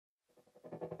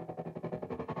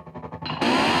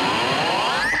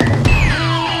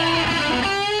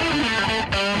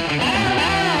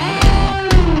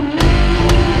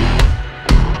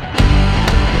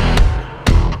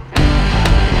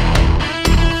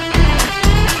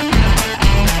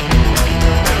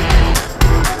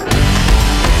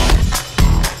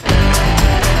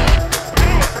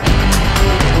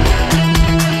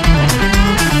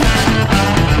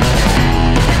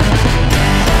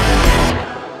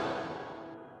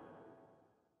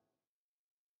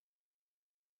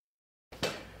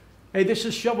Hey, this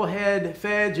is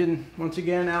shovelheadffej, and once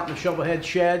again out in the shovelhead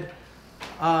shed.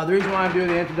 The reason why I'm doing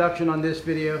the introduction on this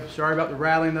video, sorry about the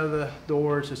rattling of the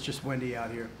doors, it's just windy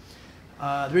out here.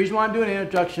 The reason why I'm doing an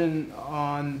introduction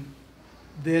on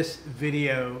this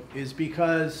video is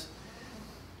because,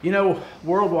 you know,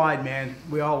 worldwide, man,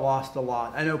 we all lost a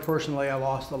lot. I know personally I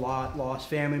lost a lot, lost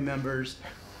family members,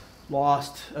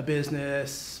 lost a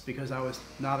business because I was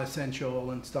not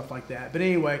essential and stuff like that. But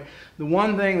anyway, the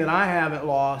one thing that I haven't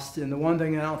lost, and the one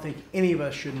thing that I don't think any of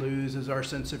us should lose, is our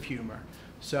sense of humor.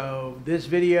 So this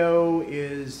video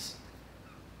is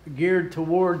geared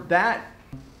toward that.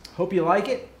 Hope you like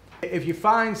it. If you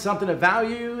find something of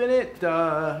value in it,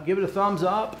 give it a thumbs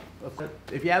up.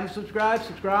 If you haven't subscribed,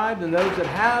 subscribe. And those that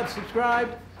have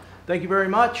subscribed, thank you very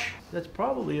much. That's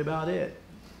probably about it.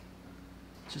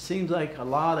 Just seems like a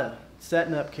lot of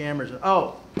setting up cameras.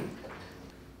 Oh,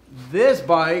 this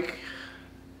bike,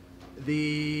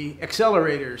 the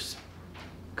accelerator's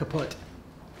kaput.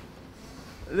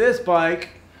 This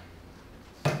bike,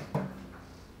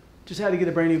 just had to get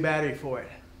a brand new battery for it.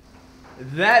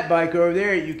 That bike over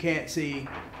there you can't see,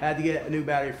 had to get a new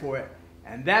battery for it.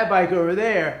 And that bike over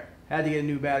there had to get a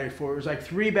new battery for it. It was like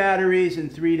 3 batteries in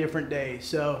 3 different days.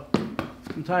 So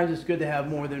sometimes it's good to have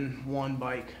more than one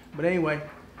bike. But anyway,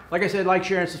 like I said, like,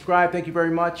 share, and subscribe. Thank you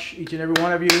very much, each and every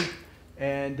one of you.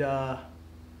 And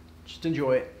just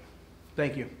enjoy it.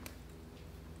 Thank you.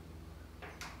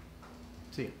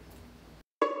 See you.